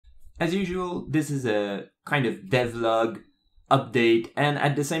As usual, this is a kind of devlog update, and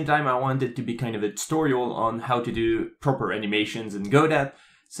at the same time I wanted to be kind of a tutorial on how to do proper animations in Godot.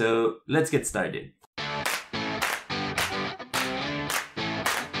 So let's get started.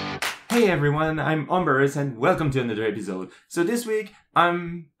 Hey everyone, I'm Ombarus and welcome to another episode. So this week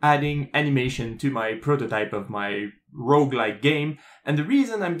I'm adding animation to my prototype of my roguelike game, and the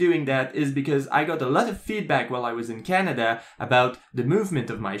reason I'm doing that is because I got a lot of feedback while I was in Canada about the movement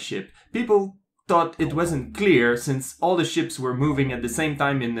of my ship. People thought it wasn't clear since all the ships were moving at the same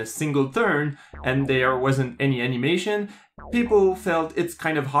time in a single turn and there wasn't any animation. People felt it's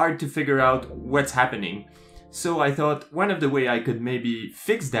kind of hard to figure out what's happening. So I thought one of the way I could maybe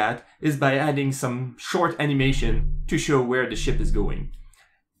fix that is by adding some short animation to show where the ship is going.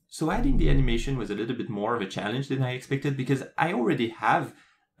 So adding the animation was a little bit more of a challenge than I expected because I already have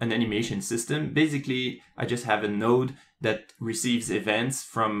an animation system. Basically, I just have a node that receives events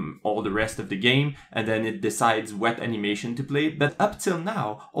from all the rest of the game and then it decides what animation to play. But up till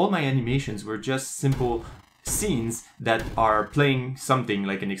now, all my animations were just simple scenes that are playing something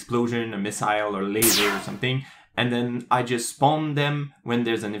like an explosion, a missile or laser or something, and then I just spawn them when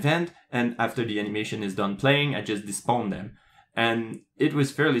there's an event, and after the animation is done playing I just despawn them, and it was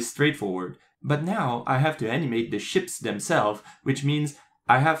fairly straightforward. But now I have to animate the ships themselves, which means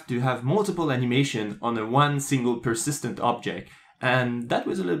I have to have multiple animation on a one single persistent object, and that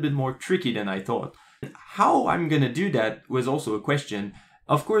was a little bit more tricky than I thought. How I'm gonna do that was also a question.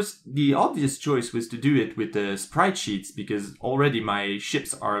 Of course, the obvious choice was to do it with the Sprite Sheets because already my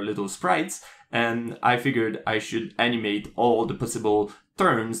ships are little sprites and I figured I should animate all the possible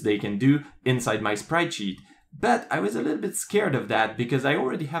turns they can do inside my Sprite Sheet. But I was a little bit scared of that because I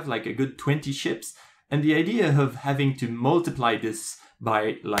already have like a good 20 ships, and the idea of having to multiply this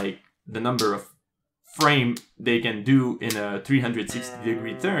by like the number of frame they can do in a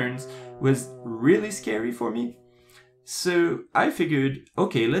 360-degree turns was really scary for me. So I figured,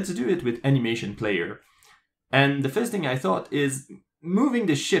 okay, let's do it with AnimationPlayer. And the first thing I thought is moving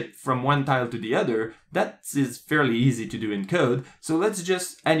the ship from one tile to the other, that is fairly easy to do in code, so let's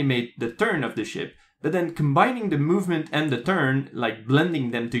just animate the turn of the ship. But then combining the movement and the turn, like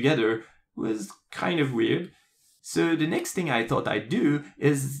blending them together, was kind of weird. So the next thing I thought I'd do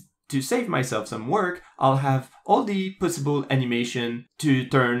is, to save myself some work, I'll have all the possible animation to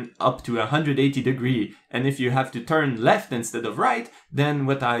turn up to 180 degrees. And if you have to turn left instead of right, then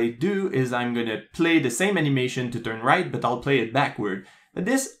what I do is I'm gonna play the same animation to turn right, but I'll play it backward. But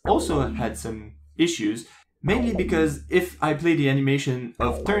this also had some issues, mainly because if I play the animation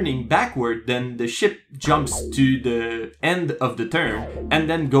of turning backward, then the ship jumps to the end of the turn and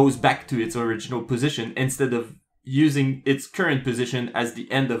then goes back to its original position instead of using its current position as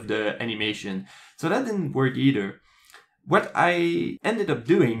the end of the animation. So that didn't work either. What I ended up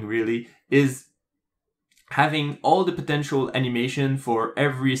doing really is having all the potential animation for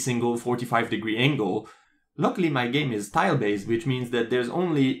every single 45-degree angle. Luckily my game is tile-based, which means that there's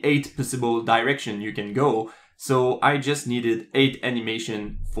only 8 possible directions you can go, so I just needed 8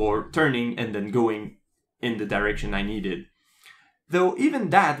 animation for turning and then going in the direction I needed. Though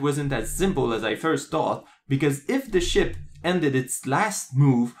even that wasn't as simple as I first thought, because if the ship ended its last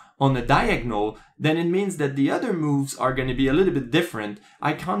move on a diagonal, then it means that the other moves are going to be a little bit different.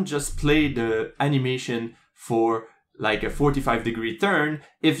 I can't just play the animation for like a 45-degree turn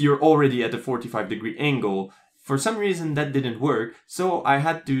if you're already at a 45-degree angle. For some reason that didn't work, so I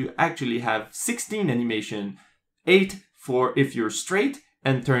had to actually have 16 animation, 8 for if you're straight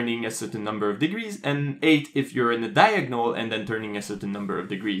and turning a certain number of degrees, and 8 if you're in a diagonal and then turning a certain number of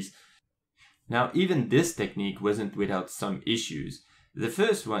degrees. Now, even this technique wasn't without some issues. The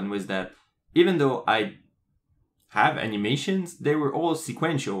first one was that even though I have animations, they were all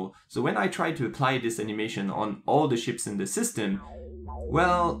sequential. So when I tried to apply this animation on all the ships in the system,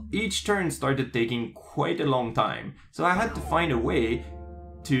 well, each turn started taking quite a long time. So I had to find a way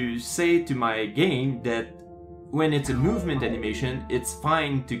to say to my game that when it's a movement animation, it's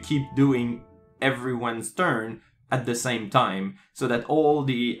fine to keep doing everyone's turn at the same time, so that all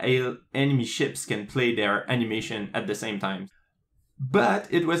the enemy ships can play their animation at the same time. But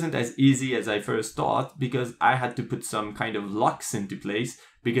it wasn't as easy as I first thought, because I had to put some kind of locks into place,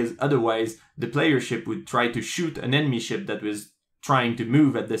 because otherwise the player ship would try to shoot an enemy ship that was trying to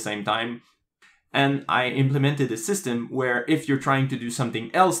move at the same time. And I implemented a system where if you're trying to do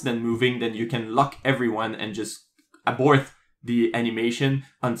something else than moving, then you can lock everyone and just abort the animation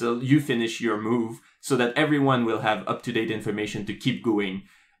until you finish your move, so that everyone will have up-to-date information to keep going.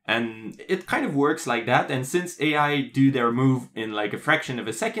 And it kind of works like that, and since AI do their move in like a fraction of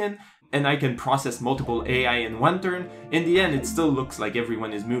a second, and I can process multiple AI in one turn, in the end it still looks like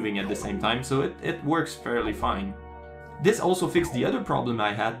everyone is moving at the same time, so it works fairly fine. This also fixed the other problem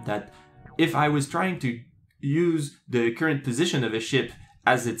I had, that if I was trying to use the current position of a ship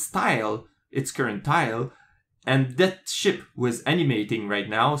as its tile, its current tile, and that ship was animating right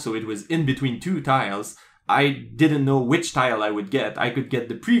now, so it was in between two tiles, I didn't know which tile I would get. I could get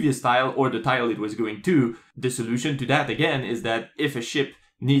the previous tile or the tile it was going to. The solution to that, again, is that if a ship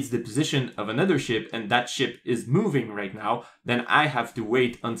needs the position of another ship and that ship is moving right now, then I have to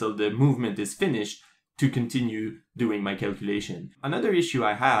wait until the movement is finished to continue doing my calculation. Another issue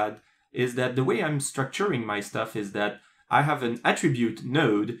I had is that the way I'm structuring my stuff is that I have an attribute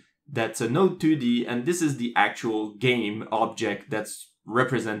node that's a node 2D, and this is the actual game object that's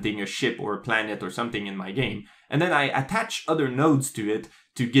representing a ship or a planet or something in my game. And then I attach other nodes to it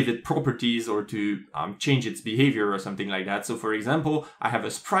to give it properties or to change its behavior or something like that. So for example, I have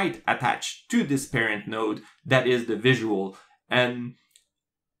a sprite attached to this parent node that is the visual. And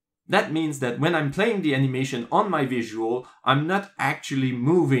that means that when I'm playing the animation on my visual, I'm not actually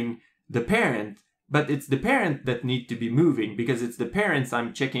moving the parent, but it's the parent that need to be moving, because it's the parents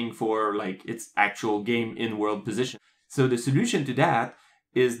I'm checking for like its actual game in-world position. So the solution to that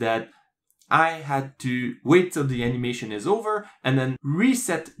is that I had to wait till the animation is over and then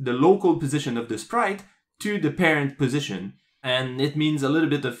reset the local position of the sprite to the parent position. And it means a little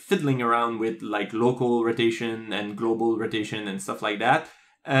bit of fiddling around with like local rotation and global rotation and stuff like that.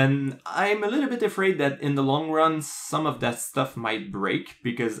 And I'm a little bit afraid that in the long run, some of that stuff might break,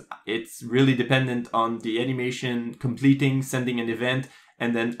 because it's really dependent on the animation completing, sending an event,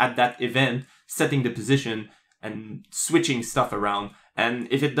 and then at that event, setting the position and switching stuff around. And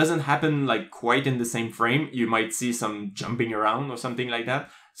if it doesn't happen like quite in the same frame, you might see some jumping around or something like that.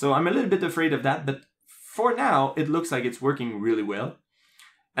 So I'm a little bit afraid of that, but for now, it looks like it's working really well.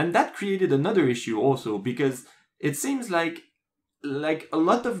 And that created another issue also, because it seems like a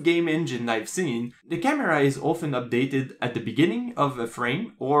lot of game engine I've seen, the camera is often updated at the beginning of a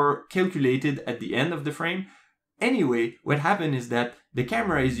frame or calculated at the end of the frame. Anyway, what happened is that the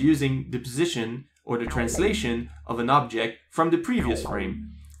camera is using the position or the translation of an object from the previous frame.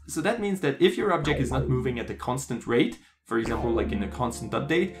 So that means that if your object is not moving at a constant rate, for example, like in a constant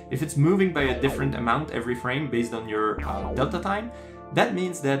update, if it's moving by a different amount every frame based on your delta time, that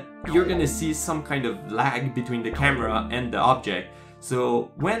means that you're gonna see some kind of lag between the camera and the object.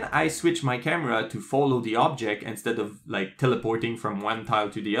 So when I switch my camera to follow the object instead of like teleporting from one tile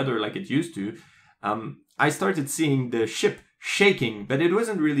to the other like it used to, I started seeing the ship shaking, but it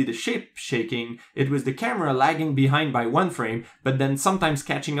wasn't really the ship shaking, it was the camera lagging behind by one frame, but then sometimes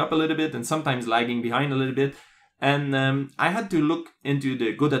catching up a little bit and sometimes lagging behind a little bit. And I had to look into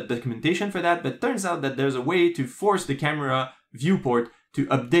the Godot documentation for that, but turns out that there's a way to force the camera viewport to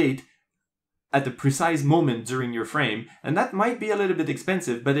update at a precise moment during your frame. And that might be a little bit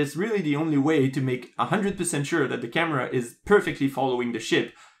expensive, but it's really the only way to make 100% sure that the camera is perfectly following the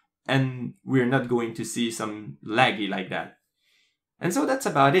ship and we're not going to see some laggy like that. And so that's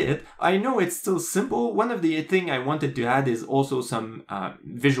about it. I know it's still simple. One of the things I wanted to add is also some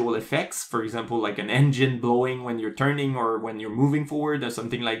visual effects. For example, like an engine blowing when you're turning or when you're moving forward or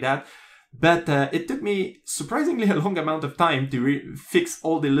something like that. But it took me surprisingly a long amount of time to fix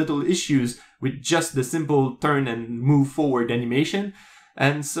all the little issues with just the simple turn and move forward animation.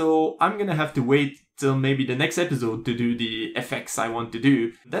 And so I'm gonna have to wait till maybe the next episode to do the effects I want to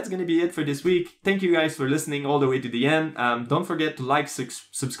do. That's gonna be it for this week. Thank you guys for listening all the way to the end. Don't forget to like,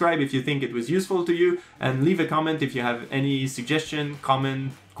 subscribe if you think it was useful to you, and leave a comment if you have any suggestion,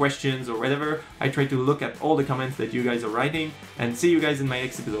 comment, questions or whatever. I try to look at all the comments that you guys are writing, and see you guys in my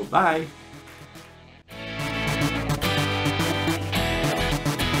next episode. Bye!